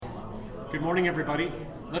Good morning, everybody.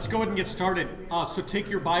 Let's go ahead and get started. So take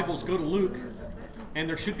your Bibles, go to Luke, and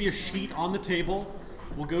there should be a sheet on the table.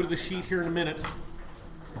 We'll go to the sheet here in a minute.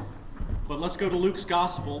 But let's go to Luke's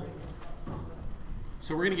Gospel.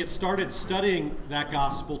 So we're going to get started studying that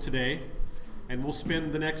Gospel today, and we'll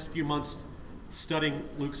spend the next few months studying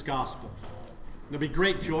Luke's Gospel. There'll be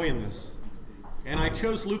great joy in this. And I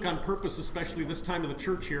chose Luke on purpose, especially this time of the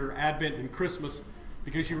church here, Advent and Christmas,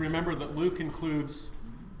 because you remember that Luke includes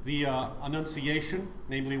the Annunciation,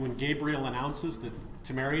 namely when Gabriel announces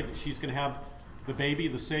to Mary that she's going to have the baby,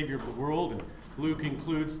 the Savior of the world. And Luke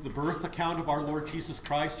includes the birth account of our Lord Jesus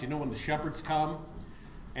Christ, when the shepherds come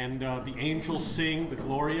and the angels sing the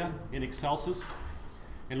Gloria in Excelsis.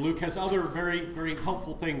 And Luke has other very, very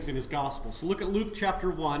helpful things in his gospel. So look at Luke chapter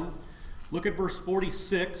 1. Look at verse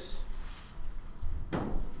 46.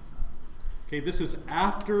 Okay, this is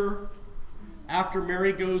after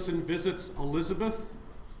Mary goes and visits Elizabeth.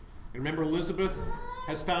 And remember, Elizabeth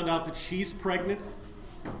has found out that she's pregnant,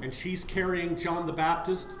 and she's carrying John the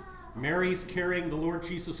Baptist. Mary's carrying the Lord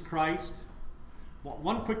Jesus Christ. Well,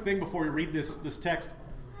 one quick thing before we read this text.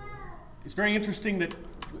 It's very interesting that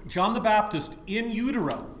John the Baptist in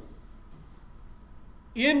utero,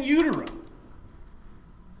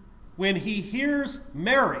 when he hears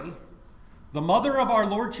Mary, the mother of our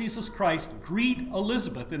Lord Jesus Christ, greet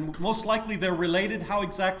Elizabeth, and most likely they're related. How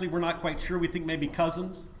exactly, we're not quite sure. We think maybe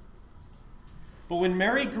cousins. But when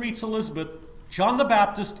Mary greets Elizabeth, John the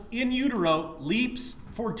Baptist in utero leaps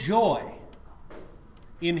for joy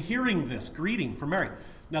in hearing this greeting from Mary.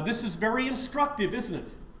 Now, this is very instructive, isn't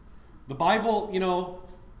it? The Bible,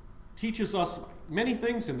 teaches us many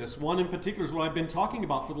things in this. One in particular is what I've been talking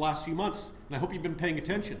about for the last few months, and I hope you've been paying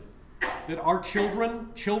attention. That our children,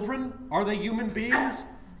 are they human beings?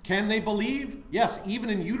 Can they believe? Yes, even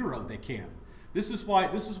in utero they can. This is why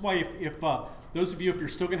if those of you, if you're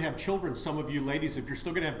still going to have children, some of you ladies, if you're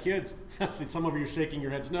still going to have kids, some of you are shaking your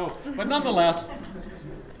heads no. But nonetheless,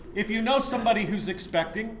 if you know somebody who's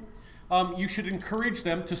expecting, you should encourage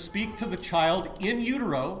them to speak to the child in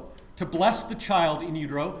utero, to bless the child in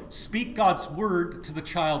utero, speak God's word to the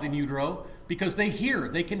child in utero, because they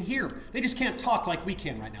can hear. They just can't talk like we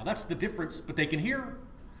can right now. That's the difference, but they can hear.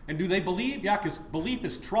 And do they believe? Yeah, because belief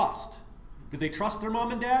is trust. Do they trust their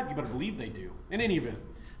mom and dad? You better believe they do. In any event,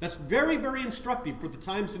 that's very, very instructive for the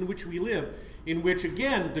times in which we live, in which,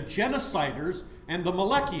 again, the genociders and the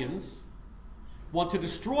Malachians want to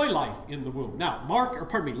destroy life in the womb. Now,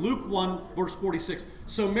 Luke 1, verse 46.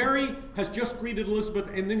 So Mary has just greeted Elizabeth,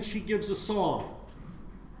 and then she gives a song.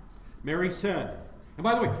 Mary said, and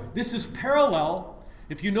by the way, this is parallel,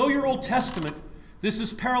 if you know your Old Testament, this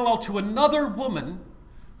is parallel to another woman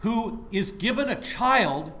who is given a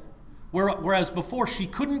child, whereas before she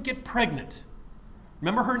couldn't get pregnant.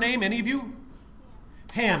 Remember her name, any of you?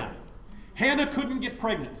 Hannah. Hannah couldn't get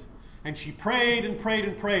pregnant, and she prayed and prayed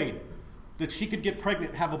and prayed that she could get pregnant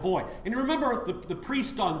and have a boy. And you remember the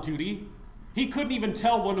priest on duty, he couldn't even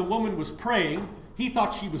tell when a woman was praying. He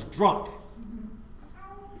thought she was drunk.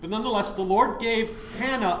 But nonetheless, the Lord gave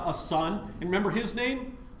Hannah a son, and remember his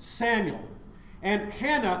name? Samuel. And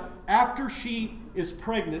Hannah, after she is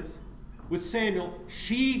pregnant with Samuel,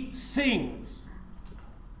 she sings.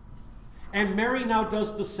 And Mary now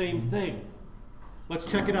does the same thing. Let's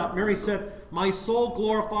check it out. Mary said, "My soul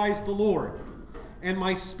glorifies the Lord, and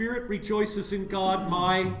my spirit rejoices in God,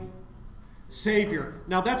 my Savior."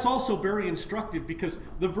 Now that's also very instructive, because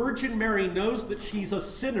the Virgin Mary knows that she's a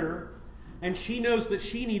sinner, and she knows that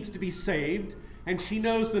she needs to be saved, and she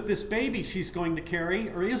knows that this baby she's going to carry,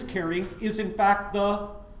 or is carrying, is in fact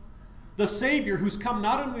the Savior who's come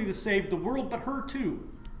not only to save the world, but her too.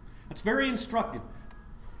 That's very instructive.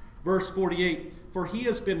 Verse 48, "For he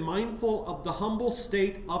has been mindful of the humble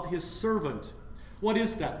state of his servant." What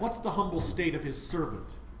is that? What's the humble state of his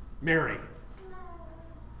servant? Mary.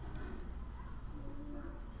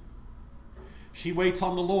 She waits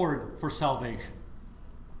on the Lord for salvation.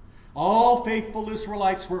 All faithful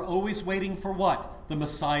Israelites were always waiting for what? The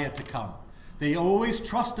Messiah to come. They always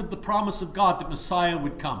trusted the promise of God that Messiah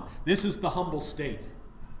would come. This is the humble state.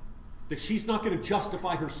 That she's not going to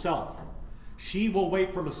justify herself. She will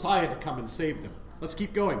wait for Messiah to come and save them. Let's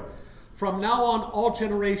keep going. "From now on, all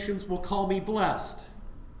generations will call me blessed.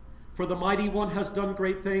 For the Mighty One has done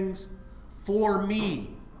great things for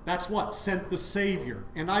me." That's what? Sent the Savior.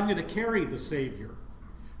 And I'm going to carry the Savior.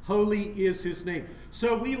 Holy is his name.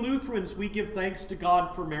 So we Lutherans, we give thanks to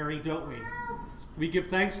God for Mary, don't we? We give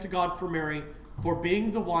thanks to God for Mary for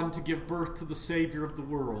being the one to give birth to the Savior of the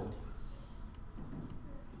world.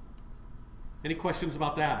 Any questions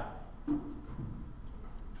about that?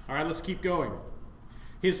 All right, let's keep going.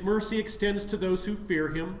 His mercy extends to those who fear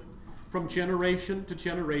him from generation to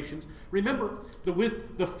generations. Remember,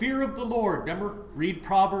 the fear of the Lord. Remember, read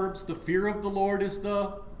Proverbs. The fear of the Lord is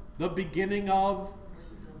the beginning of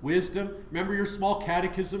wisdom. Remember your small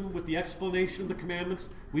catechism with the explanation of the commandments?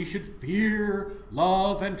 We should fear,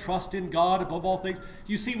 love, and trust in God above all things.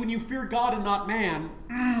 You see, when you fear God and not man,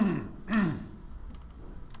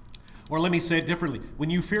 or let me say it differently, when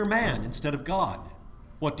you fear man instead of God,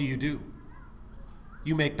 what do?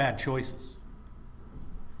 You make bad choices.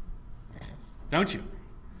 Don't you?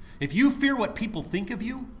 If you fear what people think of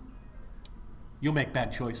you, you'll make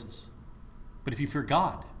bad choices. But if you fear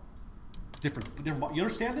God, different. You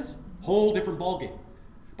understand this? Whole different ballgame.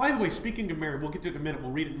 By the way, speaking of Mary, we'll get to it in a minute.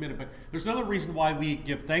 We'll read it in a minute. But there's another reason why we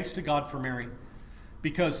give thanks to God for Mary.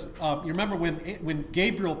 Because you remember when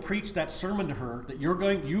Gabriel preached that sermon to her, that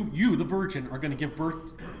you, the virgin, are going to give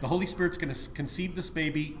birth. The Holy Spirit's going to conceive this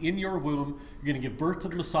baby in your womb. You're going to give birth to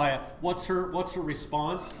the Messiah. What's her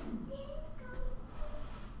response?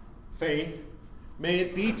 Faith. May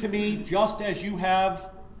it be to me just as you have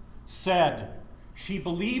said. She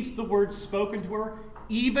believes the words spoken to her,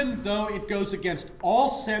 even though it goes against all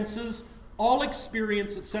senses, all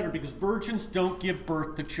experience, etc., because virgins don't give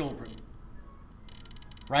birth to children.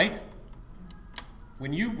 Right?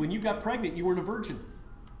 When you got pregnant, you weren't a virgin.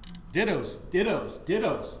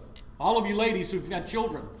 Dittos. All of you ladies who've got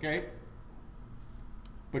children, okay?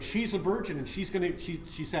 But she's a virgin, and she's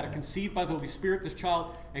had it conceived by the Holy Spirit, this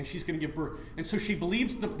child, and she's going to give birth. And so she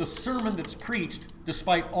believes the sermon that's preached,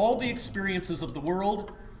 despite all the experiences of the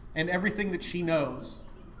world and everything that she knows.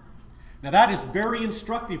 Now that is very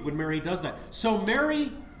instructive when Mary does that. So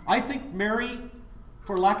I think Mary,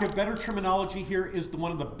 for lack of better terminology here, is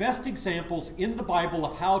one of the best examples in the Bible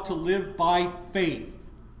of how to live by faith.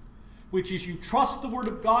 Which is you trust the Word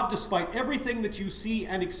of God despite everything that you see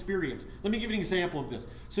and experience. Let me give you an example of this.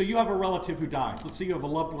 So you have a relative who dies. Let's say you have a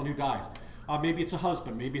loved one who dies. Maybe it's a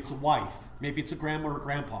husband, maybe it's a wife, maybe it's a grandma or a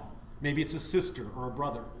grandpa, maybe it's a sister or a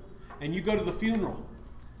brother. And you go to the funeral.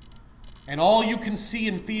 And all you can see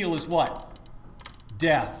and feel is what?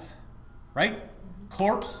 Death. Right?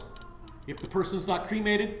 Corpse. If the person's not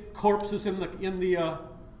cremated, corpse is in the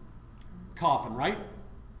coffin, right?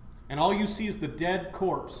 And all you see is the dead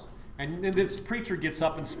corpse. And this preacher gets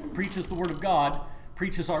up and preaches the Word of God,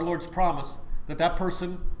 preaches our Lord's promise that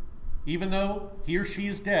person, even though he or she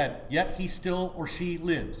is dead, yet he still or she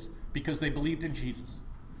lives because they believed in Jesus.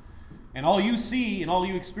 And all you see and all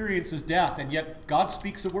you experience is death, and yet God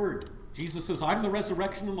speaks a word. Jesus says, I'm the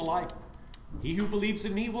resurrection and the life. He who believes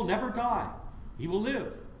in me will never die. He will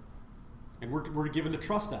live. And we're given to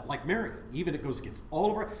trust that, like Mary. Even it goes against all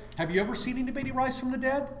of our... Have you ever seen anybody rise from the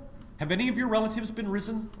dead? Have any of your relatives been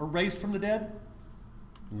risen or raised from the dead?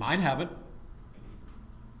 Mine haven't.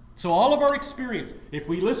 So all of our experience, if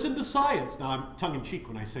we listen to science, now I'm tongue-in-cheek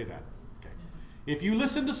when I say that. Okay. If you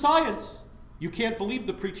listen to science, you can't believe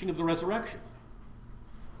the preaching of the resurrection.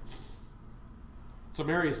 So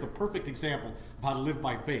Mary is the perfect example of how to live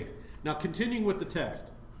by faith. Now continuing with the text.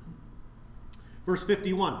 Verse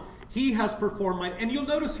 51. He has performed mine. And you'll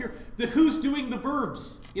notice here that who's doing the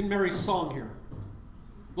verbs in Mary's song here?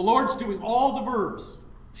 The Lord's doing all the verbs.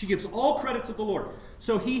 She gives all credit to the Lord.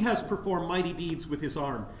 So he has performed mighty deeds with his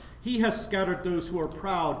arm. He has scattered those who are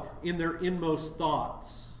proud in their inmost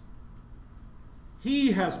thoughts.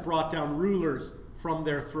 He has brought down rulers from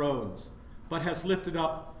their thrones, but has lifted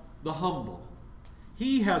up the humble.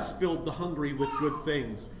 He has filled the hungry with good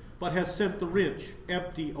things, but has sent the rich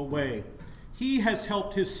empty away. He has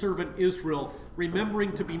helped his servant Israel,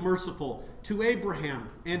 remembering to be merciful to Abraham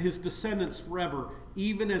and his descendants forever,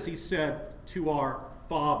 even as he said to our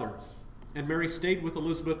fathers. And Mary stayed with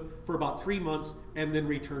Elizabeth for about 3 months and then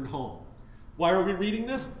returned home. Why are we reading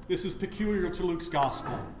this? This is peculiar to Luke's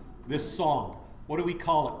gospel. This song. What do we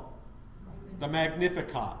call it? The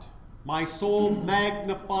Magnificat. My soul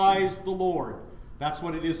magnifies the Lord. That's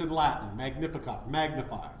what it is in Latin. Magnificat.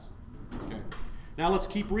 Magnifies. Okay. Now let's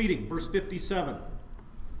keep reading. Verse 57.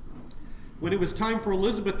 When it was time for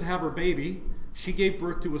Elizabeth to have her baby, she gave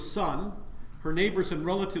birth to a son. Her neighbors and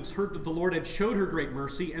relatives heard that the Lord had showed her great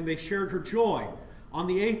mercy, and they shared her joy. On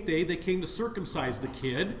the 8th day, they came to circumcise the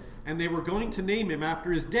kid, and they were going to name him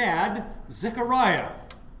after his dad, Zechariah.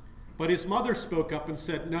 But his mother spoke up and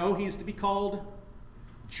said, no, he's to be called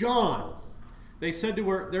John. They said to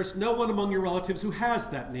her, there's no one among your relatives who has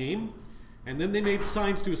that name. And then they made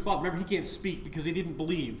signs to his father. Remember, he can't speak because he didn't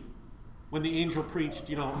believe when the angel preached,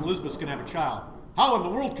 Elizabeth's going to have a child. How in the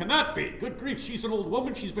world can that be? Good grief, she's an old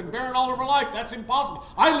woman. She's been barren all of her life. That's impossible.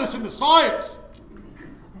 I listen to science.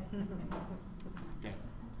 Okay.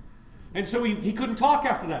 And so he couldn't talk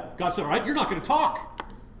after that. God said, all right, you're not going to talk.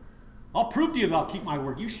 I'll prove to you that I'll keep my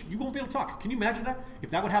word. You won't be able to talk. Can you imagine that? If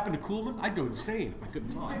that would happen to Kuhlman, I'd go insane if I couldn't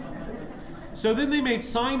talk. So then they made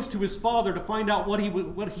signs to his father to find out what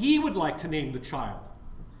he would like to name the child.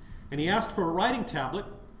 And he asked for a writing tablet,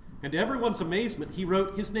 and to everyone's amazement, he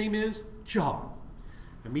wrote, "His name is John."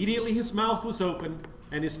 Immediately his mouth was opened,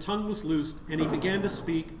 and his tongue was loosed, and he began to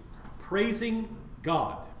speak, praising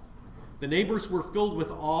God. The neighbors were filled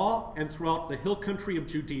with awe, and throughout the hill country of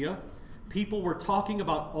Judea, people were talking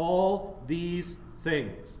about all these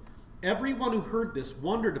things. Everyone who heard this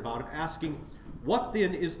wondered about it, asking, "What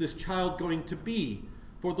then is this child going to be?"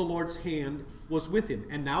 For the Lord's hand was with him.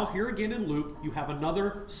 And now here again in Luke, you have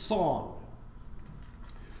another song.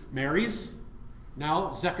 Mary's,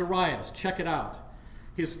 now Zechariah's. Check it out.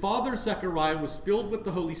 His father Zechariah was filled with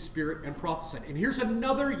the Holy Spirit and prophesied. And here's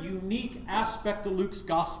another unique aspect of Luke's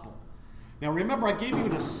gospel. Now remember, I gave you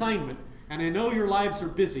an assignment, and I know your lives are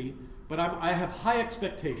busy, but I have high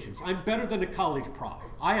expectations. I'm better than a college prof.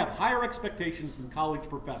 I have higher expectations than college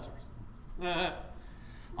professors.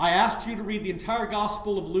 I asked you to read the entire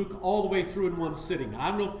Gospel of Luke all the way through in one sitting. I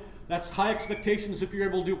don't know if that's high expectations. If you're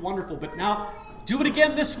able to do it, wonderful. But now, do it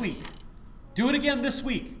again this week. Do it again this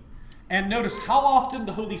week. And notice how often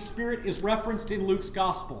the Holy Spirit is referenced in Luke's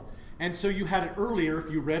Gospel. And so you had it earlier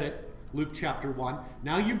if you read it, Luke chapter 1.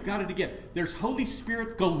 Now you've got it again. There's Holy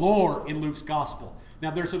Spirit galore in Luke's Gospel.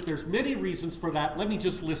 Now there's many reasons for that. Let me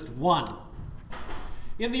just list one.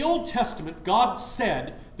 In the Old Testament, God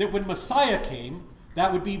said that when Messiah came,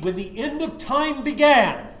 that would be when the end of time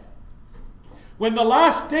began. When the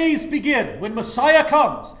last days begin, when Messiah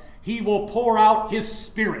comes, he will pour out his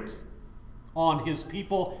Spirit on his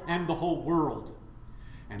people and the whole world.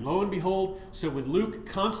 And lo and behold, so when Luke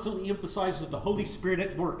constantly emphasizes the Holy Spirit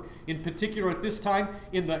at work, in particular at this time,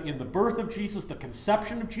 in the birth of Jesus, the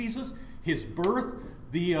conception of Jesus, his birth,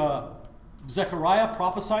 the Zechariah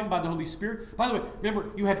prophesying by the Holy Spirit. By the way, remember,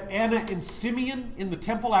 you had Anna and Simeon in the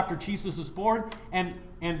temple after Jesus is born, and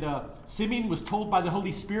Simeon was told by the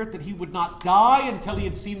Holy Spirit that he would not die until he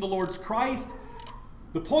had seen the Lord's Christ.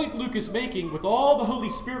 The point Luke is making with all the Holy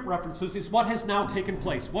Spirit references is what has now taken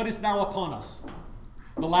place, what is now upon us.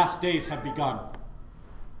 The last days have begun.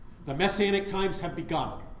 The Messianic times have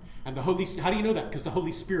begun. And how do you know that? Because the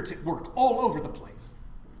Holy Spirit's at work all over the place.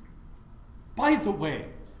 By the way,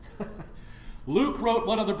 Luke wrote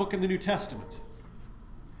one other book in the New Testament.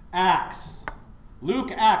 Acts.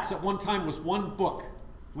 Luke, Acts at one time was one book.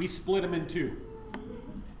 We split them in two.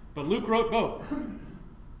 But Luke wrote both.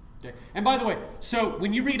 Okay. And by the way, so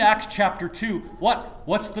when you read Acts chapter 2,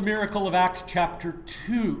 what's the miracle of Acts chapter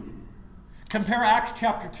 2? Compare Acts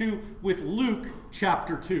chapter 2 with Luke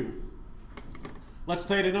chapter 2. Let's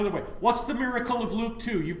say it another way. What's the miracle of Luke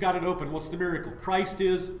 2? You've got it open. What's the miracle? Christ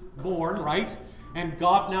is born, right? And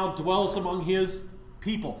God now dwells among his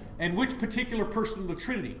people. And which particular person of the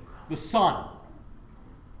Trinity? The Son.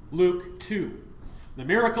 Luke 2. The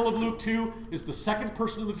miracle of Luke 2 is the second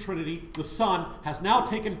person of the Trinity, the Son, has now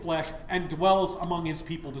taken flesh and dwells among his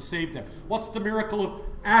people to save them. What's the miracle of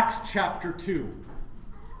Acts chapter 2?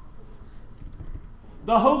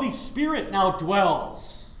 The Holy Spirit now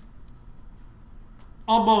dwells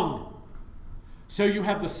among. So you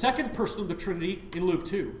have the second person of the Trinity in Luke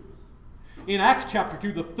 2. In Acts chapter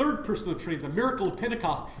 2, the third person of the Trinity, the miracle of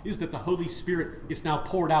Pentecost, is that the Holy Spirit is now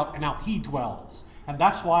poured out and now he dwells. And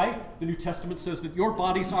that's why the New Testament says that your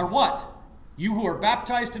bodies are what? You who are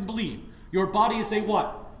baptized and believe. Your body is a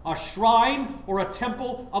what? A shrine or a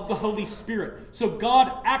temple of the Holy Spirit. So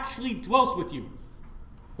God actually dwells with you.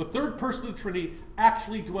 The third person of the Trinity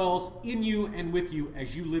actually dwells in you and with you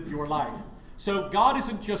as you live your life. So God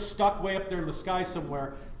isn't just stuck way up there in the sky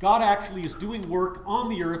somewhere. God actually is doing work on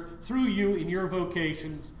the earth through you in your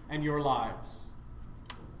vocations and your lives.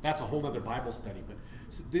 That's a whole other Bible study, but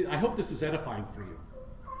I hope this is edifying for you.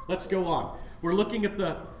 Let's go on. We're looking at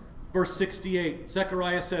the verse 68.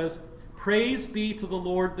 Zechariah says, "Praise be to the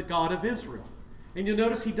Lord, the God of Israel." And you'll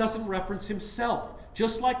notice he doesn't reference himself.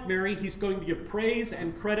 Just like Mary, he's going to give praise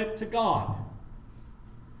and credit to God.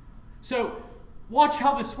 So, watch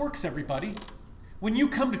how this works, everybody. When you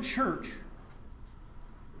come to church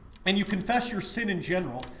and you confess your sin in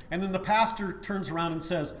general, and then the pastor turns around and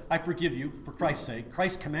says, "I forgive you for Christ's sake.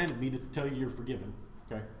 Christ commanded me to tell you you're forgiven."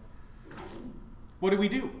 Okay. What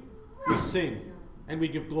do? We sing and we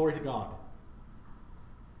give glory to God.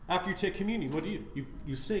 After you take communion, what do?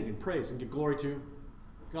 You sing and praise and give glory to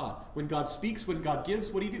God. When God speaks, when God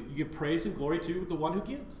gives, what do? You give praise and glory to the one who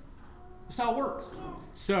gives. That's how it works.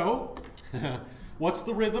 So, what's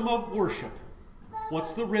the rhythm of worship?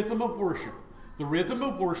 What's the rhythm of worship? The rhythm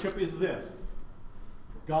of worship is this.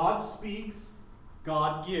 God speaks,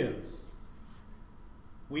 God gives.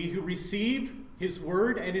 We who receive his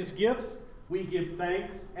word and his gifts, we give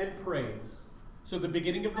thanks and praise. So the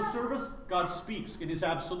beginning of the service, God speaks in his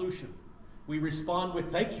absolution. We respond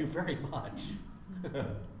with thank you very much.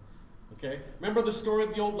 Okay? Remember the story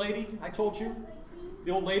of the old lady I told you?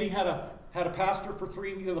 The old lady had a pastor for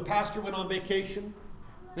 3 weeks. The pastor went on vacation.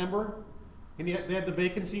 Remember? And they had the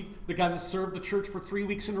vacancy. The guy that served the church for 3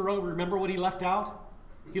 weeks in a row. Remember what he left out?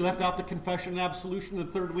 He left out the confession and absolution. The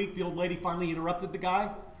third week, the old lady finally interrupted the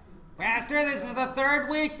guy. Pastor, this is the third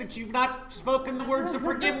week that you've not spoken the words of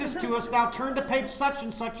forgiveness to us. Now turn to page such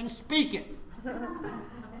and speak it.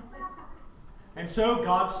 And so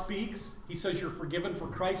God speaks. He says you're forgiven for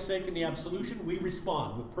Christ's sake in the absolution. We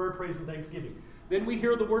respond with prayer, praise, and thanksgiving. Then we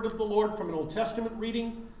hear the word of the Lord from an Old Testament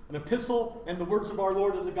reading, an epistle, and the words of our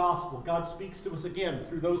Lord in the gospel. God speaks to us again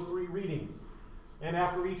through those 3 readings. And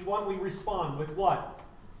after each one, we respond with what?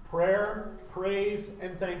 Prayer, praise,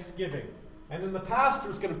 and thanksgiving. And then the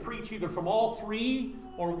pastor's going to preach either from all 3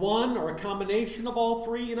 or one or a combination of all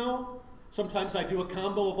 3, you know. Sometimes I do a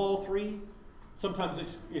combo of all 3.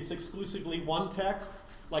 Sometimes it's exclusively one text.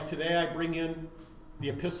 Like today I bring in the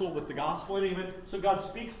epistle with the gospel in it. So God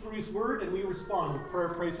speaks through his word and we respond with prayer,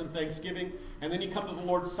 praise, and thanksgiving. And then you come to the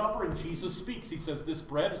Lord's Supper and Jesus speaks. He says, this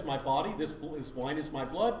bread is my body, this wine is my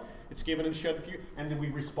blood. It's given and shed for you. And then we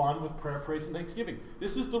respond with prayer, praise, and thanksgiving.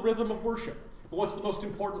 This is the rhythm of worship. But what's the most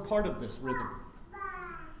important part of this rhythm?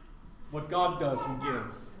 What God does and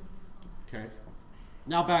gives. Okay.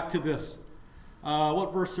 Now back to this.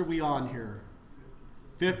 What verse are we on here?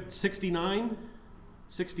 69?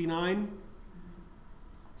 69?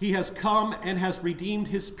 He has come and has redeemed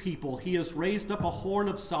his people. He has raised up a horn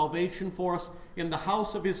of salvation for us in the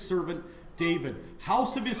house of his servant David.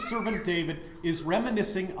 House of his servant David is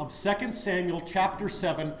reminiscing of 2 Samuel chapter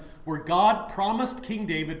 7, where God promised King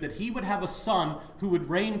David that he would have a son who would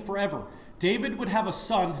reign forever. David would have a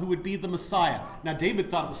son who would be the Messiah. Now David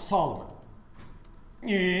thought it was Solomon.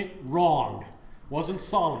 Wrong. Wasn't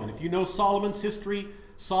Solomon. If you know Solomon's history,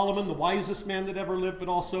 Solomon, the wisest man that ever lived, but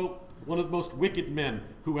also one of the most wicked men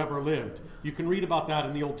who ever lived. You can read about that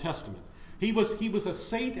in the Old Testament. He was a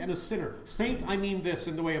saint and a sinner. Saint, I mean this,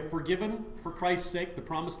 in the way of forgiven for Christ's sake, the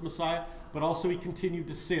promised Messiah, but also he continued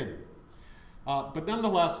to sin. But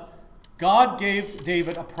nonetheless, God gave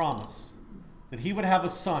David a promise that he would have a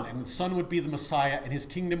son, and the son would be the Messiah, and his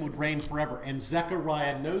kingdom would reign forever. And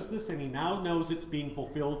Zechariah knows this, and he now knows it's being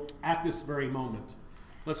fulfilled at this very moment.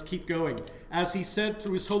 Let's keep going. As he said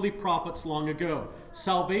through his holy prophets long ago,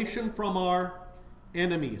 salvation from our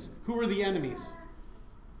enemies. Who are the enemies?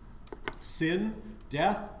 Sin,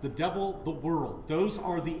 death, the devil, the world. Those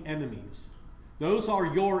are the enemies. Those are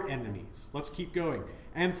your enemies. Let's keep going.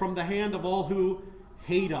 And from the hand of all who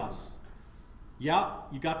hate us. Yeah,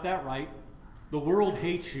 you got that right. The world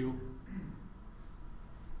hates you.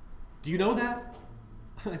 Do you know that?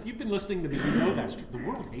 If you've been listening to me, you know that's true. The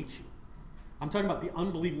world hates you. I'm talking about the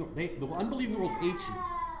unbelieving world hates you.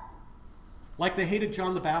 Like they hated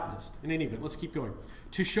John the Baptist. In any event, let's keep going.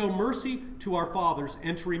 To show mercy to our fathers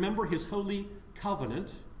and to remember his holy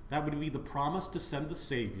covenant, that would be the promise to send the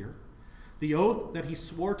Savior, the oath that he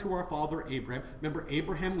swore to our father Abraham. Remember,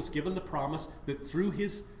 Abraham was given the promise that through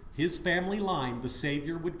his family line, the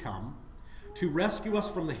Savior would come, to rescue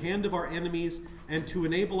us from the hand of our enemies and to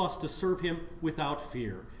enable us to serve him without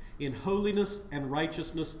fear, in holiness and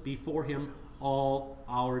righteousness before him all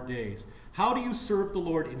our days. How do you serve the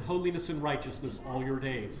Lord in holiness and righteousness all your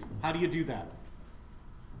days? How do you do that?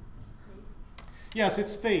 Yes,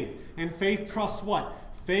 it's faith. And faith trusts what?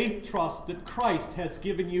 Faith trusts that Christ has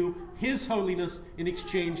given you his holiness in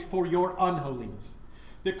exchange for your unholiness.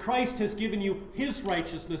 That Christ has given you his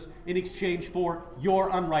righteousness in exchange for your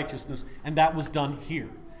unrighteousness. And that was done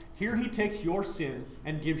here. Here he takes your sin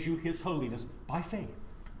and gives you his holiness by faith.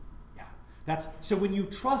 Yeah. So when you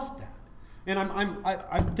trust that, and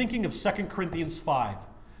I'm thinking of 2 Corinthians 5.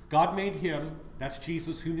 God made him, that's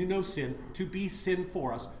Jesus, who knew no sin, to be sin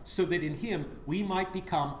for us, so that in him we might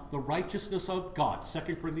become the righteousness of God.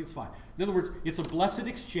 2 Corinthians 5. In other words, it's a blessed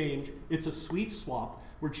exchange. It's a sweet swap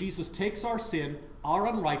where Jesus takes our sin, our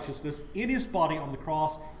unrighteousness, in his body on the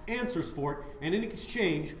cross, answers for it, and in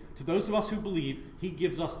exchange, to those of us who believe, he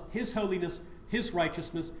gives us his holiness, his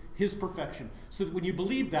righteousness, his perfection. So that when you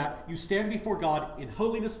believe that, you stand before God in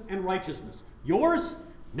holiness and righteousness. Yours?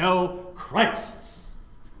 No, Christ's.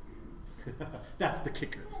 That's the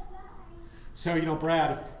kicker. So,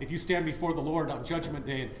 Brad, if you stand before the Lord on Judgment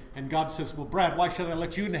Day and God says, well, Brad, why should I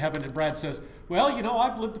let you into heaven? And Brad says, well,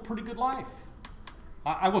 I've lived a pretty good life.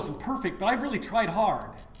 I wasn't perfect, but I really tried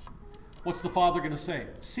hard. What's the Father going to say?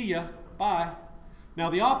 See ya. Bye. Now,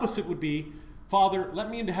 the opposite would be, Father, let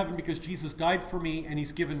me into heaven because Jesus died for me and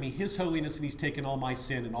he's given me his holiness and he's taken all my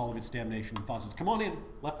sin and all of its damnation. The Father says, come on in.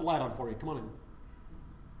 Left the light on for you. Come on in.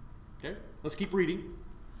 Okay, let's keep reading.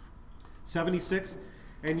 76.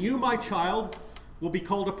 And you, my child, will be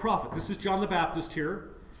called a prophet. This is John the Baptist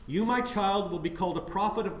here. You, my child, will be called a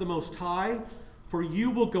prophet of the Most High, for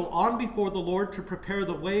you will go on before the Lord to prepare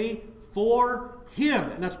the way for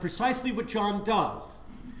him. And that's precisely what John does.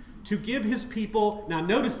 To give his people, now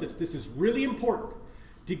notice this is really important.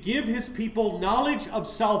 To give his people knowledge of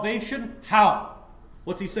salvation, how?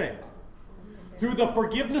 What's he saying? Through the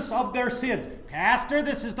forgiveness of their sins. Pastor,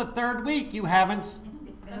 this is the third week. You haven't.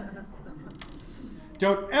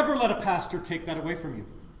 Don't ever let a pastor take that away from you.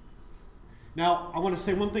 Now, I want to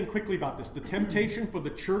say one thing quickly about this. The temptation for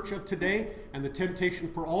the church of today and the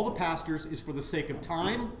temptation for all the pastors is for the sake of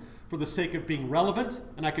time, for the sake of being relevant,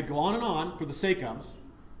 and I could go on, for the sake of.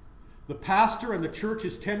 The pastor and the church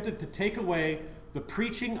is tempted to take away the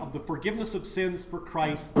preaching of the forgiveness of sins for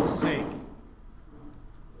Christ's sake.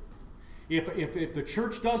 If the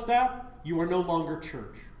church does that, you are no longer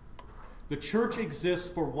church. The church exists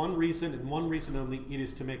for one reason and one reason only. It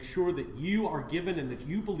is to make sure that you are given and that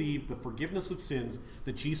you believe the forgiveness of sins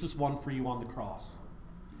that Jesus won for you on the cross.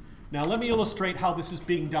 Now let me illustrate how this is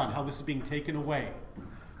being done, how this is being taken away.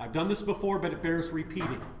 I've done this before, but it bears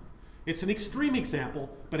repeating. It's an extreme example,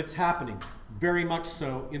 but it's happening very much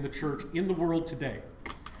so in the church, in the world today.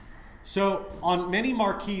 So on many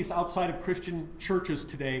marquees outside of Christian churches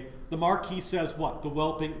today, the marquee says what? The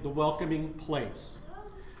welcoming place.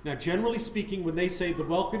 Now, generally speaking, when they say the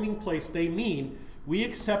welcoming place, they mean we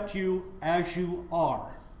accept you as you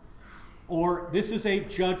are. Or this is a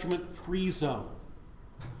judgment-free zone.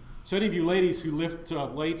 So any of you ladies who lift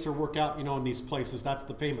weights or work out, in these places, that's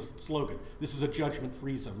the famous slogan. This is a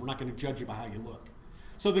judgment-free zone. We're not going to judge you by how you look.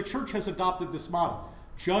 So the church has adopted this model.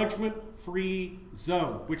 Judgment-free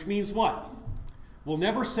zone, which means what? We'll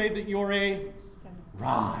never say that you're a sinner.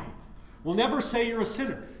 Right. We'll never say you're a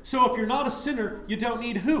sinner. So if you're not a sinner, you don't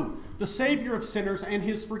need who? The Savior of sinners and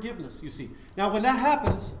his forgiveness, you see. Now when that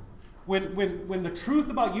happens, when the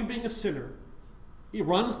truth about you being a sinner, it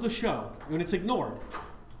runs the show, when it's ignored,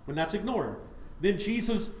 when that's ignored, then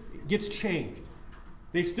Jesus gets changed.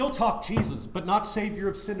 They still talk Jesus, but not Savior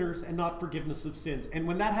of sinners and not forgiveness of sins. And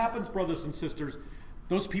when that happens, brothers and sisters,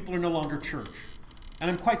 those people are no longer church.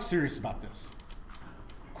 And I'm quite serious about this.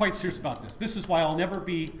 Quite serious about this. This is why I'll never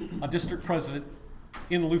be a district president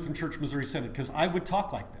in the Lutheran Church Missouri Synod, because I would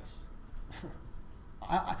talk like this.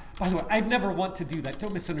 By the way, I'd never want to do that.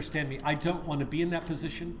 Don't misunderstand me. I don't want to be in that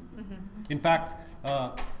position. Mm-hmm. In fact,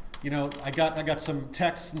 I got some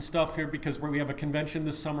texts and stuff here because we have a convention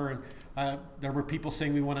this summer, and there were people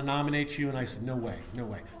saying we want to nominate you, and I said, no way.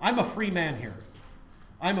 I'm a free man here.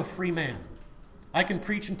 I'm a free man. I can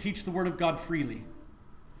preach and teach the Word of God freely.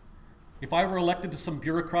 If I were elected to some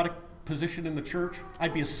bureaucratic position in the church,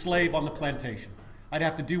 I'd be a slave on the plantation. I'd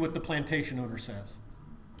have to do what the plantation owner says.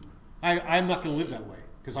 I'm not going to live that way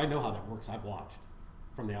because I know how that works. I've watched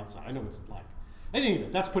from the outside. I know what it's like. Anyway,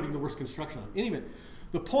 that's putting the worst construction on it. Anyway,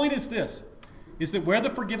 the point is this, is that where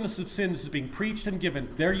the forgiveness of sins is being preached and given,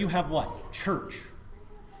 there you have what? Church.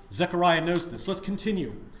 Zechariah knows this. Let's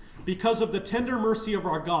continue. Because of the tender mercy of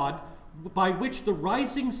our God, by which the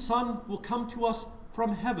rising sun will come to us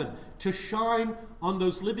from heaven, to shine on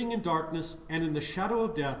those living in darkness and in the shadow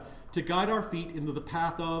of death, to guide our feet into the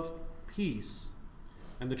path of peace.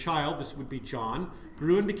 And the child, this would be John,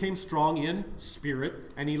 grew and became strong in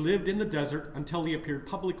spirit, and he lived in the desert until he appeared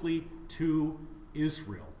publicly to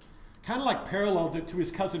Israel. Kind of like parallel to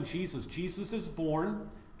his cousin Jesus. Jesus is born,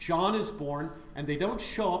 John is born, and they don't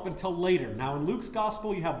show up until later. Now in Luke's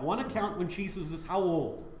gospel, you have one account when Jesus is how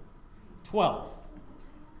old? 12.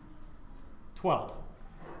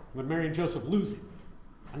 When Mary and Joseph lose him.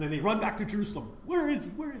 And then they run back to Jerusalem. Where is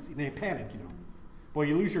he? And they panic, Boy,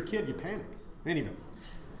 you lose your kid, you panic. Anyway.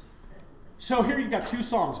 So here you got two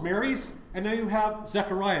songs, Mary's, and now you have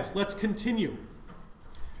Zechariah's. Let's continue.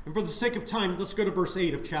 And for the sake of time, let's go to verse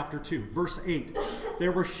 8 of chapter 2. Verse 8.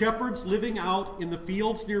 There were shepherds living out in the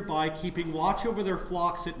fields nearby, keeping watch over their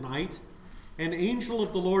flocks at night. An angel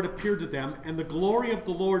of the Lord appeared to them, and the glory of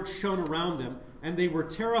the Lord shone around them, and they were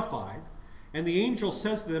terrified. And the angel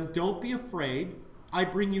says to them, don't be afraid. I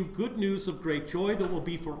bring you good news of great joy that will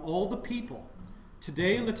be for all the people.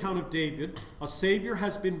 Today in the town of David, a Savior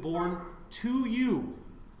has been born to you.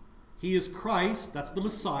 He is Christ, that's the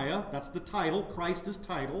Messiah, that's the title, Christ is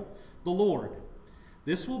title, the Lord.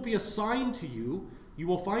 This will be a sign to you. You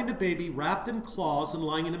will find a baby wrapped in cloths and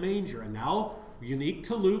lying in a manger. And now, unique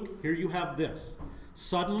to Luke, here you have this.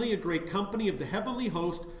 Suddenly a great company of the heavenly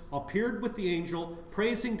host appeared with the angel,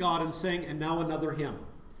 praising God and saying, and now another hymn.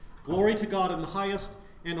 Glory to God in the highest,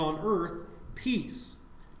 and on earth peace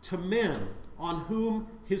to men on whom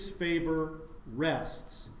his favor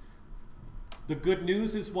rests. The good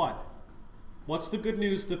news is what? What's the good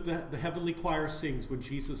news that the heavenly choir sings when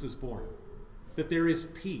Jesus is born? That there is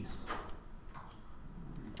peace.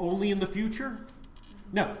 Only in the future?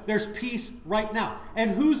 No, there's peace right now.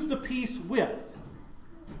 And who's the peace with?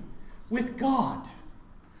 With God.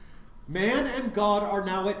 Man and God are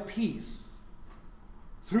now at peace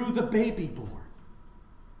through the baby born.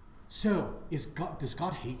 So, does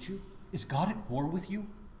God hate you? Is God at war with you?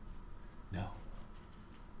 No.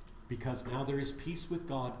 Because now there is peace with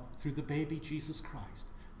God through the baby Jesus Christ.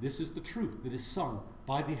 This is the truth that is sung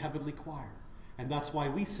by the heavenly choir. And that's why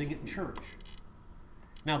we sing it in church.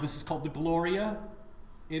 Now, this is called the Gloria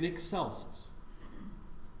in Excelsis.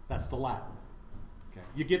 That's the Latin. Okay.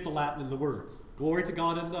 You get the Latin in the words. Glory to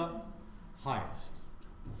God in the highest.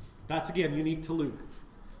 That's, again, unique to Luke.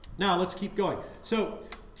 Now, let's keep going. So,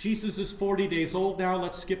 Jesus is 40 days old now.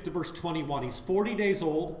 Let's skip to verse 21. He's 40 days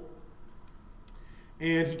old,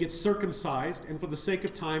 and he gets circumcised. And for the sake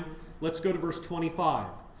of time, let's go to verse 25.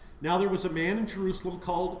 Now there was a man in Jerusalem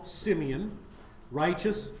called Simeon,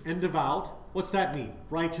 righteous and devout. What's that mean?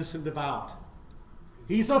 Righteous and devout.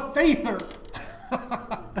 He's a faither.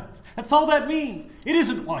 That's all that means. It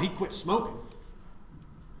isn't, well, he quit smoking.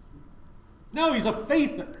 No, he's a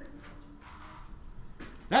faither.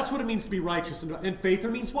 That's what it means to be righteous. And faither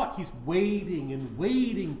means what? He's waiting and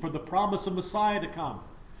waiting for the promise of Messiah to come.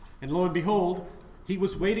 And lo and behold, he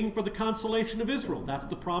was waiting for the consolation of Israel. That's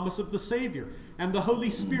the promise of the Savior. And the Holy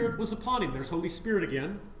Spirit was upon him. There's Holy Spirit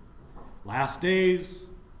again. Last days,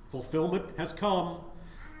 fulfillment has come.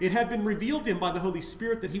 It had been revealed to him by the Holy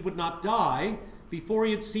Spirit that he would not die before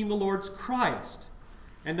he had seen the Lord's Christ.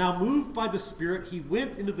 And now, moved by the Spirit, he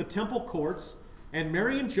went into the temple courts, and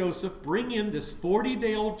Mary and Joseph bring in this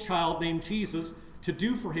 40-day-old child named Jesus to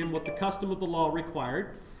do for him what the custom of the law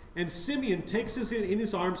required. And Simeon takes us in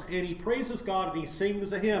his arms, and he praises God, and he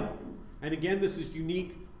sings a hymn. And again, this is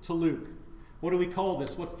unique to Luke. What do we call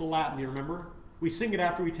this? What's the Latin, you remember? We sing it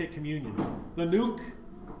after we take communion. The Nunc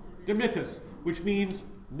Dimittis, which means,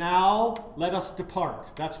 now let us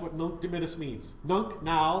depart. That's what Nunc Dimittis means. Nunc,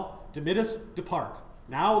 now, Dimittis, depart.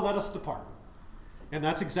 Now let us depart. And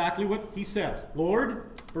that's exactly what he says. Lord,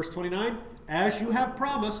 verse 29, as you have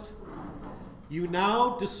promised, you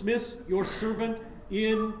now dismiss your servant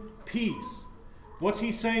in peace. What's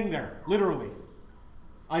he saying there? Literally.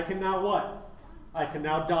 I can now what? I can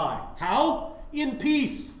now die. How? In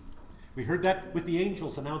peace. We heard that with the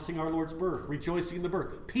angels announcing our Lord's birth, rejoicing in the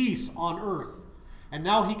birth. Peace on earth. And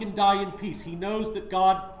now he can die in peace. He knows that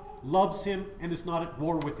God loves him and is not at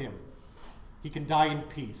war with him. He can die in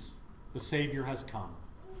peace. The Savior has come.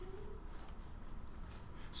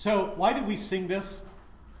 So, why do we sing this?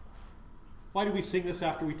 Why do we sing this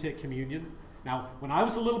after we take communion? Now, when I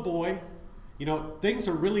was a little boy, you know, things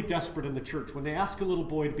are really desperate in the church when they ask a little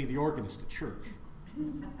boy to be the organist at church.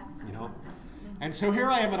 You know? And so here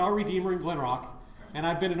I am at Our Redeemer in Glenrock, and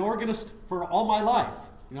I've been an organist for all my life.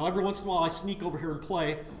 You know, every once in a while I sneak over here and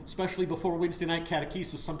play, especially before Wednesday night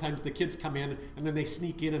catechesis. Sometimes the kids come in, and then they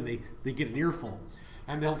sneak in and they get an earful.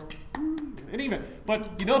 And they'll, and even,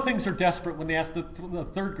 but you know things are desperate when they ask the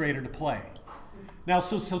third grader to play. Now,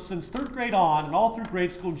 so since third grade on, and all through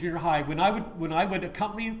grade school and junior high, when I would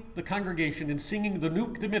accompany the congregation in singing the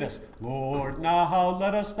Nunc Dimittis, Lord, now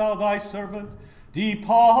lettest thou thy servant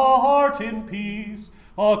depart in peace,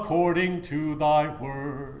 according to thy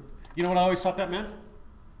word. You know what I always thought that meant?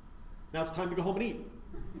 Now it's time to go home and eat.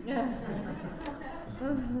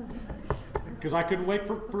 Because I couldn't wait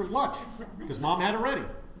for lunch, because Mom had it ready.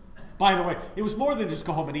 By the way, it was more than just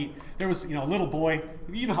go home and eat. There was, you know, a little boy.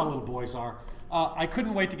 You know how little boys are. I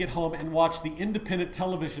couldn't wait to get home and watch the independent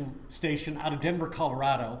television station out of Denver,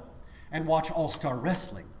 Colorado, and watch All-Star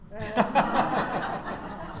Wrestling.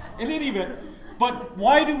 In any event, but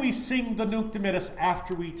why do we sing the Nunc Dimittis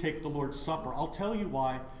after we take the Lord's Supper? I'll tell you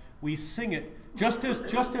why. We sing it just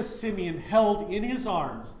as Simeon held in his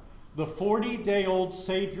arms the 40-day-old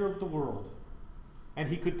Savior of the world, and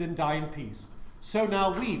he could then die in peace. So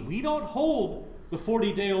now we don't hold the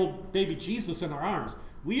 40-day-old baby Jesus in our arms.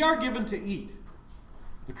 We are given to eat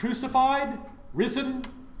the crucified, risen,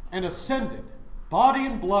 and ascended body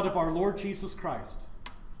and blood of our Lord Jesus Christ.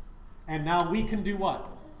 And now we can do what?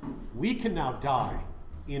 We can now die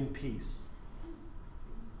in peace.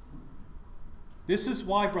 This is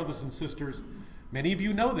why, brothers and sisters, many of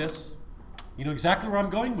you know this. You know exactly where I'm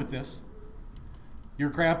going with this. Your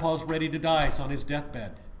grandpa's ready to die. He's on his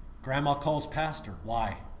deathbed. Grandma calls pastor.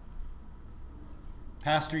 Why?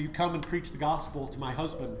 Pastor, you come and preach the gospel to my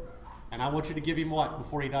husband, and I want you to give him what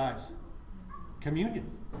before he dies?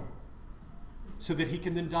 Communion. So that he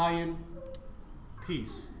can then die in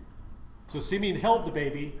peace. So Simeon held the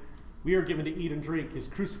baby. We are given to eat and drink his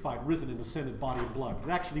crucified, risen, and ascended body and blood. It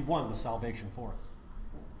actually won the salvation for us.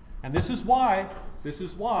 And this is why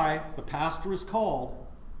the pastor is called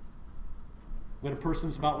when a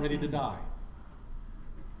person's about ready to die.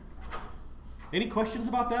 Any questions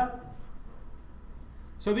about that?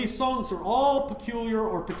 So these songs are all peculiar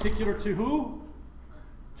or particular to who?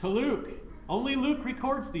 To Luke. Only Luke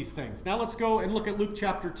records these things. Now let's go and look at Luke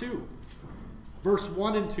chapter 2, verse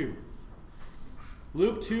 1 and 2.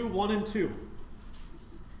 Luke 2, 1 and 2.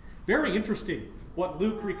 Very interesting what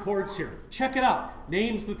Luke records here. Check it out.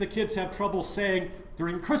 Names that the kids have trouble saying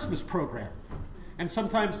during Christmas program. And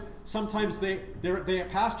sometimes they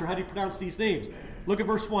Pastor, how do you pronounce these names? Look at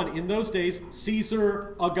verse 1. In those days,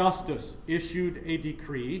 Caesar Augustus issued a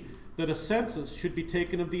decree that a census should be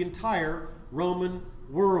taken of the entire Roman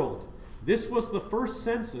world. This was the first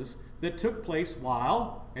census that took place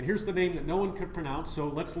while, and here's the name that no one could pronounce, so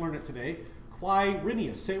let's learn it today,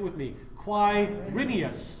 Quirinius. Say it with me.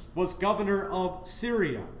 Quirinius was governor of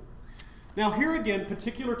Syria. Now here again,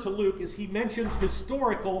 particular to Luke, is he mentions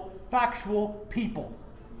historical, factual people.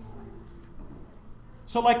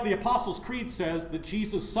 So like the Apostles' Creed says that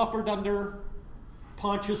Jesus suffered under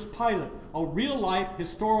Pontius Pilate, a real-life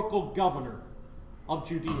historical governor of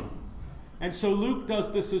Judea. And so Luke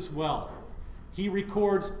does this as well. He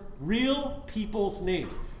records real people's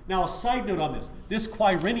names. Now a side note on this. This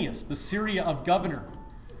Quirinius, the Syria of governor,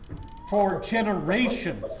 for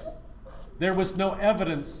generations there was no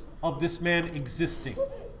evidence of this man existing.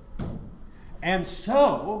 And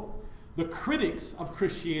so the critics of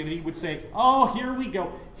Christianity would say, oh, here we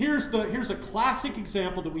go. Here's a classic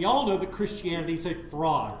example that we all know that Christianity is a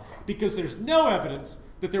fraud, because there's no evidence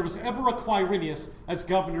that there was ever a Quirinius as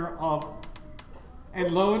governor of,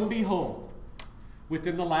 and lo and behold,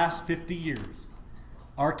 within the last 50 years,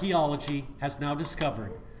 archaeology has now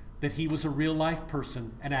discovered that he was a real-life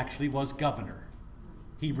person and actually was governor.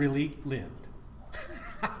 He really lived.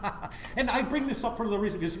 And I bring this up for the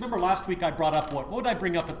reason, because remember last week I brought up what did I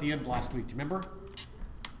bring up at the end last week? Do you remember?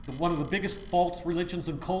 One of the biggest false religions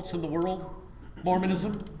and cults in the world,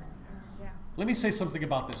 Mormonism. Yeah. Let me say something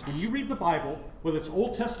about this. When you read the Bible, whether it's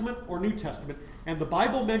Old Testament or New Testament, and the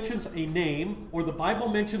Bible mentions a name or the Bible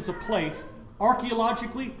mentions a place,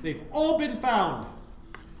 archaeologically, they've all been found.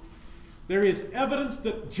 There is evidence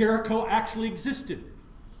that Jericho actually existed,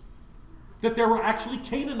 that there were actually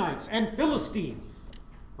Canaanites and Philistines.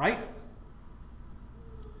 Right?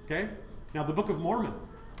 Okay? Now the Book of Mormon.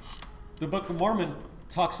 The Book of Mormon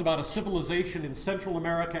talks about a civilization in Central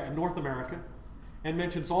America and North America and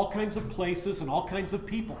mentions all kinds of places and all kinds of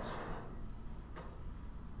peoples.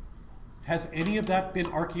 Has any of that been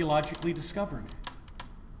archaeologically discovered?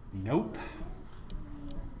 Nope.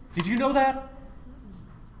 Did you know that?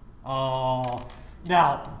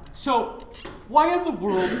 Now, so why in the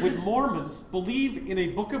world would Mormons believe in a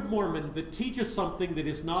Book of Mormon that teaches something that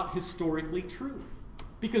is not historically true?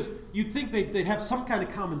 Because you'd think they'd have some kind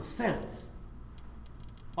of common sense.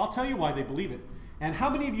 I'll tell you why they believe it. And how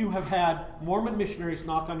many of you have had Mormon missionaries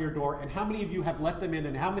knock on your door, and how many of you have let them in,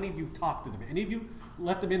 and how many of you have talked to them? Any of you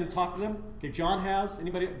let them in and talk to them? Okay, John has.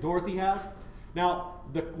 Anybody? Dorothy has. Now,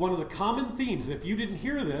 one of the common themes, if you didn't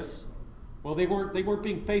hear this, well, they weren't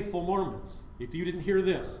being faithful Mormons. If you didn't hear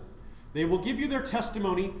this, they will give you their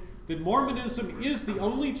testimony that Mormonism is the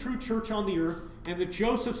only true church on the earth and that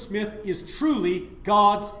Joseph Smith is truly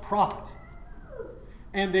God's prophet.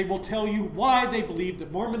 And they will tell you why they believe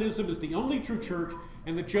that Mormonism is the only true church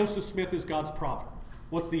and that Joseph Smith is God's prophet.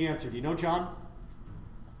 What's the answer? Do you know, John?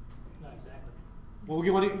 Not exactly. Well,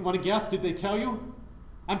 you want to guess? Did they tell you?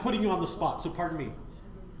 I'm putting you on the spot, so pardon me.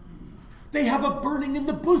 They have a burning in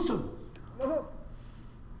the bosom.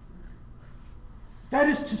 That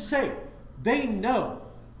is to say, they know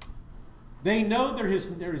there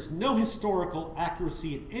is no historical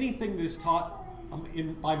accuracy in anything that is taught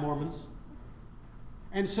by Mormons.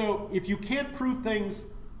 And so if you can't prove things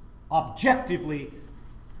objectively,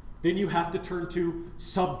 then you have to turn to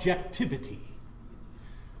subjectivity.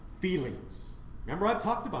 Feelings. Remember, I've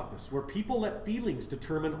talked about this, where people let feelings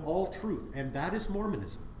determine all truth, and that is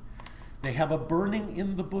Mormonism. They have a burning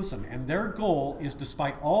in the bosom, and their goal is,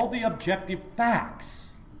 despite all the objective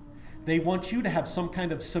facts, they want you to have some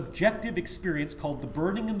kind of subjective experience called the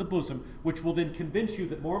burning in the bosom, which will then convince you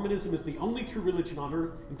that Mormonism is the only true religion on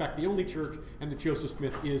earth, in fact, the only church, and that Joseph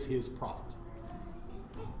Smith is his prophet.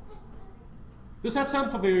 Does that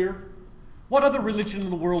sound familiar? What other religion in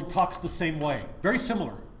the world talks the same way? Very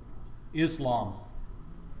similar. Islam.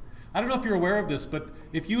 I don't know if you're aware of this, but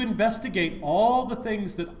if you investigate all the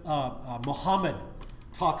things that Muhammad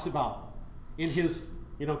talks about in his,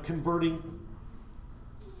 converting,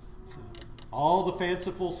 all the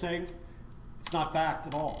fanciful sayings, it's not fact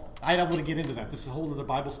at all. I don't want to get into that. This is a whole other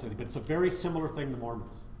Bible study, but it's a very similar thing to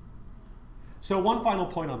Mormons. So one final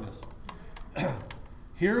point on this.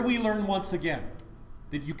 Here we learn once again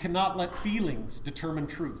that you cannot let feelings determine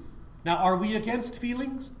truth. Now, are we against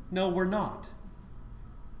feelings? No, we're not.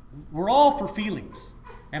 We're all for feelings.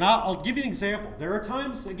 And I'll give you an example. There are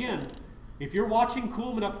times, again, if you're watching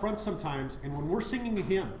Kuhlman up front sometimes, and when we're singing a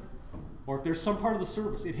hymn, or if there's some part of the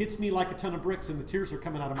service, it hits me like a ton of bricks and the tears are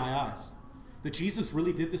coming out of my eyes. That Jesus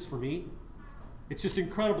really did this for me. It's just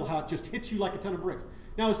incredible how it just hits you like a ton of bricks.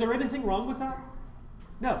 Now, is there anything wrong with that?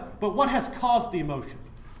 No. But what has caused the emotion?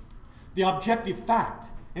 The objective fact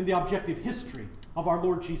and the objective history of our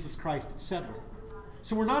Lord Jesus Christ, etc.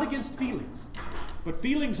 So we're not against feelings, but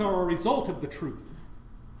feelings are a result of the truth.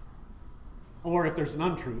 Or if there's an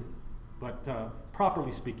untruth, but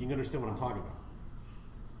properly speaking, you understand what I'm talking about.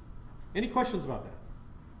 Any questions about that?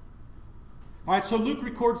 All right, so Luke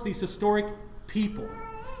records these historic people.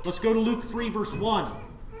 Let's go to Luke 3, verse 1.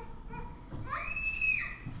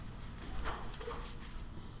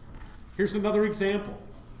 Here's another example.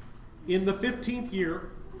 In the 15th year,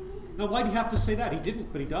 now why do you have to say that? He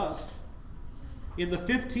didn't, but he does. In the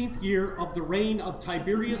 15th year of the reign of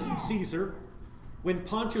Tiberius Caesar, when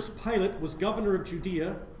Pontius Pilate was governor of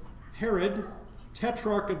Judea, Herod,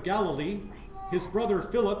 tetrarch of Galilee, his brother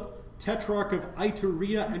Philip, tetrarch of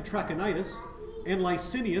Iturea and Trachonitis, and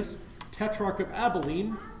Licinius, tetrarch of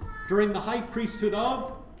Abilene, during the high priesthood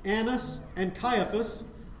of Annas and Caiaphas,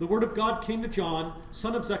 the word of God came to John,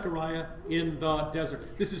 son of Zechariah, in the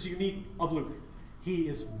desert. This is unique of Luke. He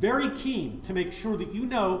is very keen to make sure that you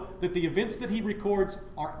know that the events that he records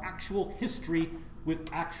are actual history with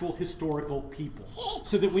actual historical people.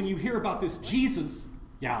 So that when you hear about this Jesus,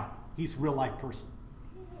 yeah, he's a real life person.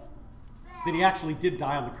 That he actually did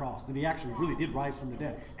die on the cross. That he actually really did rise from the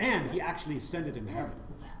dead. And he actually ascended into heaven.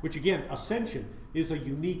 Which again, ascension is a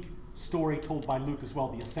unique story told by Luke as well,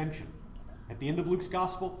 the ascension. At the end of Luke's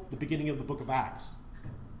gospel, the beginning of the book of Acts.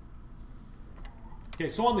 Okay,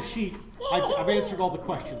 so on the sheet, I've answered all the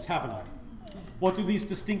questions, haven't I? What do these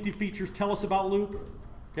distinctive features tell us about Luke?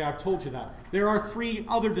 Okay, I've told you that. There are 3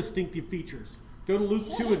 other distinctive features. Go to Luke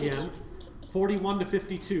 2 again, 41 to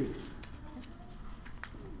 52.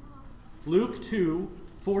 Luke 2,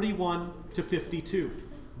 41 to 52.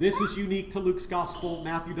 This is unique to Luke's gospel.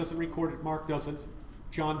 Matthew doesn't record it, Mark doesn't,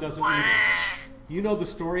 John doesn't either. You know the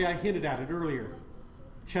story, I hinted at it earlier.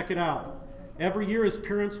 Check it out. Every year his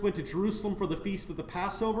parents went to Jerusalem for the feast of the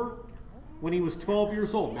Passover when he was 12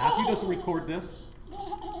 years old. Matthew doesn't record this.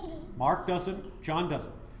 Mark doesn't. John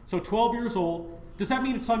doesn't. So 12 years old. Does that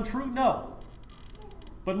mean it's untrue? No.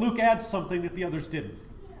 But Luke adds something that the others didn't.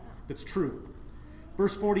 That's true.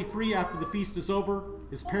 Verse 43, after the feast is over,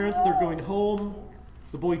 his parents, they're going home.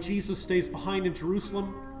 The boy Jesus stays behind in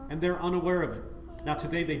Jerusalem, and they're unaware of it. Now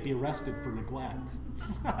today they'd be arrested for neglect.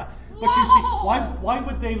 But you see, why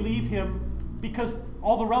would they leave him? Because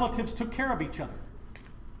all the relatives took care of each other.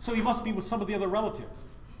 So he must be with some of the other relatives.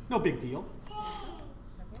 No big deal.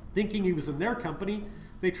 Thinking he was in their company,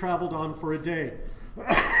 they traveled on for a day.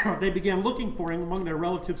 They began looking for him among their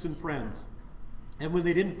relatives and friends. And when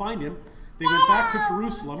they didn't find him, they went back to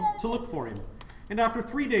Jerusalem to look for him. And after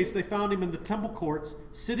 3 days, they found him in the temple courts,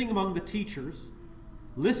 sitting among the teachers,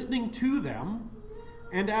 listening to them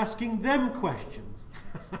and asking them questions.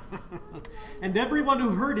 And everyone who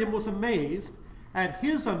heard him was amazed at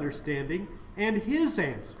his understanding and his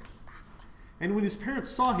answers. And when his parents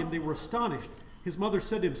saw him, they were astonished. His mother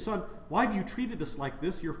said to him, "Son, why have you treated us like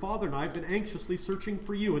this? Your father and I have been anxiously searching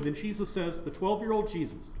for you." And then Jesus says, the 12-year-old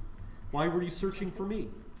Jesus, "Why were you searching for me?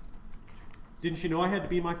 Didn't you know I had to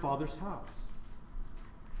be in my Father's house?"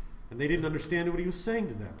 And they didn't understand what he was saying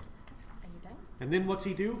to them. And then what's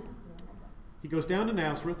he do? He goes down to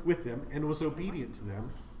Nazareth with them and was obedient to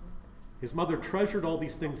them. His mother treasured all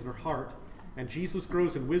these things in her heart, and Jesus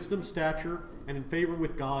grows in wisdom, stature, and in favor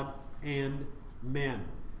with God and men.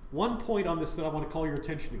 One point on this that I want to call your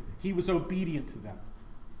attention to. He was obedient to them.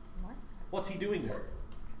 What's he doing there?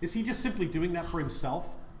 Is he just simply doing that for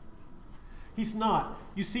himself? He's not.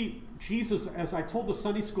 You see, Jesus, as I told the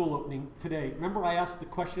Sunday school opening today, remember I asked the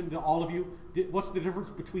question to all of you, what's the difference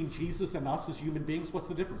between Jesus and us as human beings? What's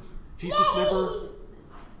the difference? Jesus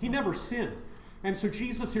never sinned. And so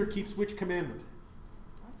Jesus here keeps which commandment?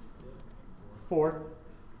 4th.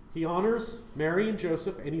 He honors Mary and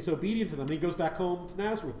Joseph, and he's obedient to them, and he goes back home to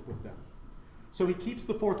Nazareth with them. So he keeps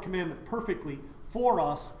the fourth commandment perfectly for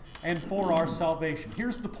us and for our salvation.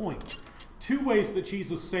 Here's the point. Two ways that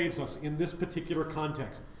Jesus saves us in this particular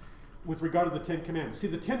context with regard to the Ten Commandments. See,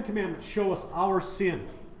 the Ten Commandments show us our sin.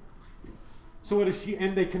 So what does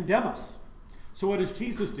and they condemn us. So what does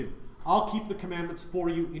Jesus do? I'll keep the commandments for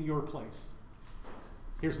you in your place.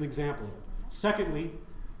 Here's an example of it. Secondly,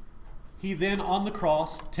 he then on the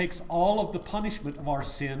cross takes all of the punishment of our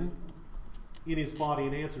sin in his body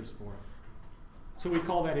and answers for it. So we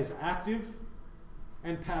call that his active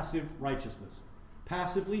and passive righteousness.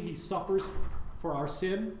 Passively, he suffers for our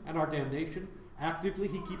sin and our damnation. Actively,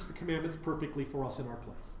 he keeps the commandments perfectly for us in our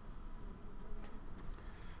place.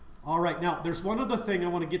 All right, now there's one other thing I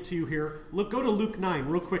want to get to you here. Go to Luke 9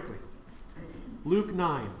 real quickly. Luke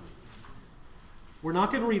 9. We're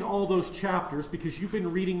not going to read all those chapters because you've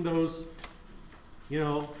been reading those,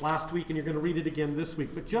 last week, and you're going to read it again this week.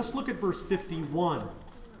 But just look at verse 51.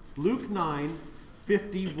 Luke 9,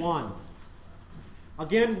 51.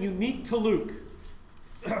 Again, unique to Luke.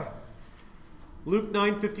 Luke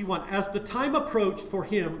 9:51. As the time approached for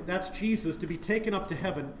him, that's Jesus, to be taken up to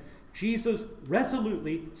heaven, Jesus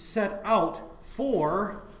resolutely set out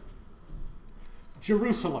for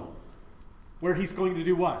Jerusalem, where he's going to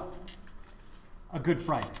do what? A Good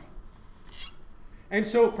Friday. And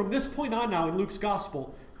so from this point on now in Luke's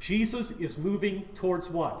gospel, Jesus is moving towards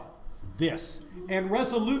what? This. And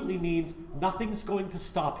resolutely means nothing's going to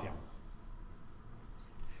stop him.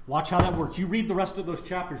 Watch how that works. You read the rest of those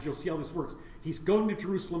chapters, you'll see how this works. He's going to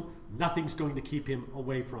Jerusalem. Nothing's going to keep him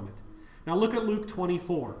away from it. Now look at Luke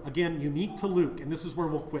 24. Again, unique to Luke, and this is where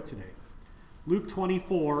we'll quit today. Luke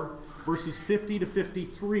 24, verses 50 to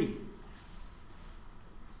 53.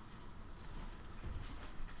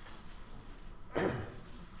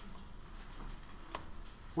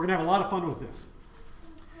 We're going to have a lot of fun with this.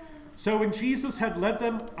 So when Jesus had led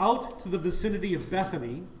them out to the vicinity of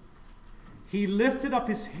Bethany, he lifted up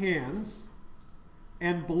his hands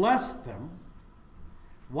and blessed them.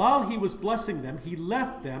 While he was blessing them, he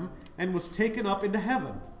left them and was taken up into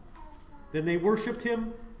heaven. Then they worshipped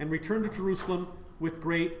him and returned to Jerusalem with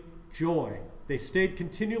great joy. They stayed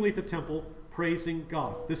continually at the temple, praising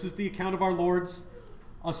God. This is the account of our Lord's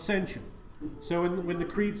ascension. So when the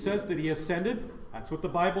creed says that he ascended, that's what the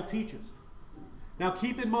Bible teaches. Now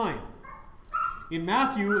keep in mind, in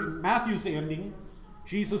Matthew's ending,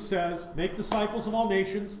 Jesus says, make disciples of all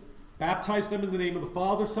nations, baptize them in the name of the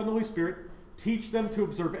Father, Son, and Holy Spirit, teach them to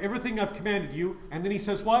observe everything I've commanded you. And then he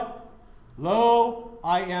says what? Lo,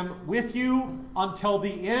 I am with you until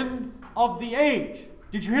the end of the age.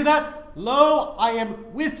 Did you hear that? Lo, I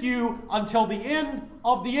am with you until the end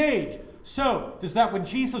of the age. So, does that, when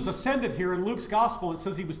Jesus ascended here in Luke's gospel, it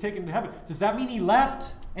says he was taken to heaven, does that mean he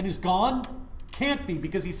left and is gone? Can't be,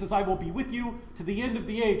 because he says, I will be with you to the end of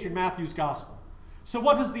the age in Matthew's gospel. So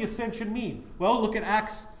what does the ascension mean? Well, look at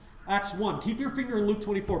Acts 1. Keep your finger in Luke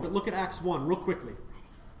 24, but look at Acts 1 real quickly.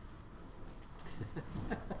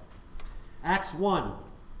 Acts 1.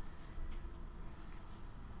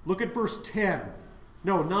 Look at verse 10.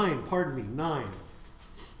 No, 9, pardon me, 9.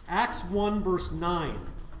 Acts 1, verse 9.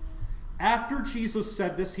 After Jesus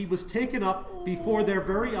said this, he was taken up before their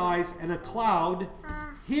very eyes, and a cloud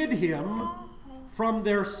hid him from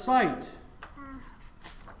their sight.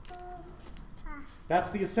 That's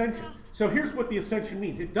the ascension. So here's what the ascension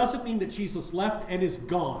means. It doesn't mean that Jesus left and is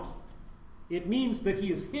gone. It means that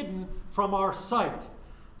he is hidden from our sight.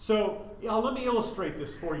 So let me illustrate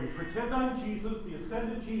this for you. Pretend I'm Jesus, the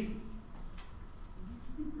ascended Jesus.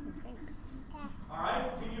 All right,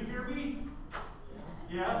 can you hear me?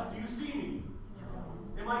 Yes. Do you see me?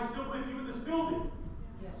 Am I still with you in this building?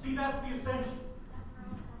 See, that's the ascension.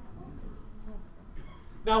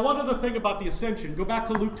 Now, one other thing about the ascension. Go back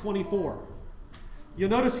to Luke 24. You'll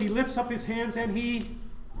notice he lifts up his hands and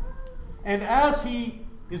as he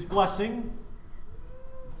is blessing,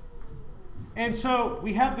 and so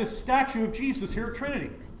we have this statue of Jesus here at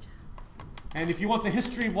Trinity. And if you want the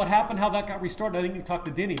history of what happened, how that got restored, I think you talk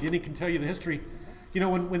to Denny. Denny can tell you the history.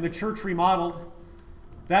 When the church remodeled,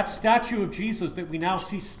 that statue of Jesus that we now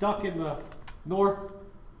see stuck in the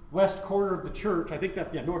northwest corner of the church, I think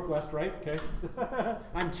northwest, right? Okay.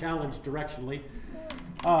 I'm challenged directionally.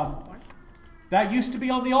 That used to be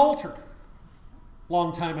on the altar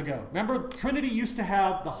long time ago. Remember, Trinity used to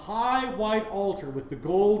have the high white altar with the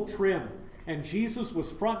gold trim, and Jesus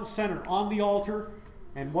was front and center on the altar.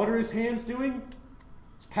 And what are his hands doing?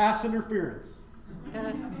 It's pass interference.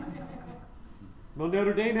 Well,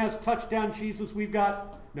 Notre Dame has touchdown Jesus. We've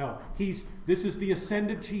got this is the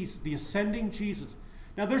ascended Jesus, the ascending Jesus.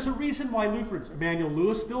 Now, there's a reason why Lutherans, Emmanuel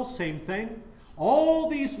Lewisville, same thing. All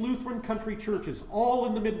these Lutheran country churches, all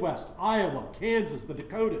in the Midwest, Iowa, Kansas, the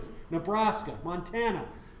Dakotas, Nebraska, Montana,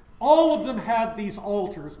 all of them had these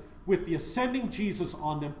altars with the ascending Jesus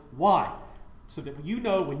on them. Why? So that you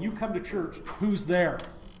know when you come to church who's there.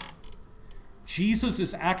 Jesus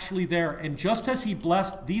is actually there. And just as he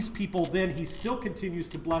blessed these people then, he still continues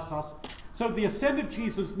to bless us. So the ascended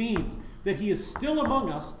Jesus means that he is still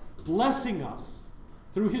among us, blessing us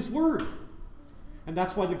through his word. And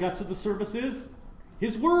that's why the guts of the service is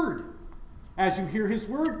his word. As you hear his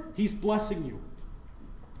word, he's blessing you.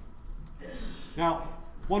 Now,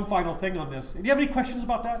 one final thing on this. Do you have any questions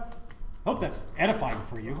about that? I hope that's edifying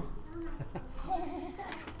for you.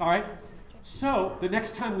 All right. So the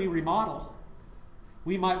next time we remodel,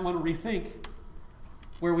 we might want to rethink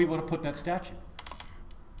where we want to put that statue.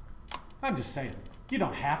 I'm just saying. You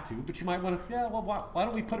don't have to, but you might want to, why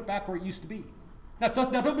don't we put it back where it used to be? Now,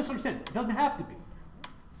 don't misunderstand. It doesn't have to be.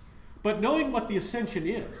 But knowing what the ascension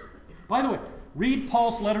is. By the way, read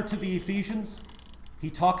Paul's letter to the Ephesians. He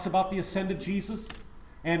talks about the ascended Jesus.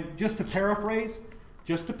 And just to paraphrase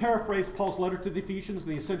Paul's letter to the Ephesians,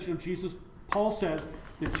 the ascension of Jesus, Paul says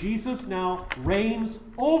that Jesus now reigns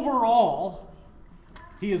over all.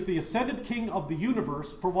 He is the ascended king of the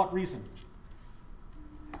universe. For what reason?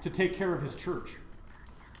 To take care of his church.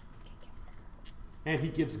 And he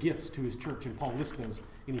gives gifts to his church, and Paul lists those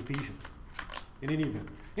in Ephesians. In any event.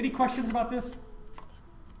 Any questions about this?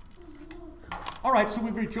 All right, so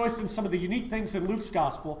we've rejoiced in some of the unique things in Luke's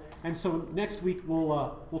gospel, and so next week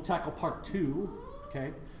we'll tackle part 2,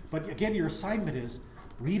 okay? But again, your assignment is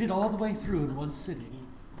read it all the way through in one sitting.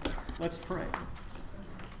 Let's pray.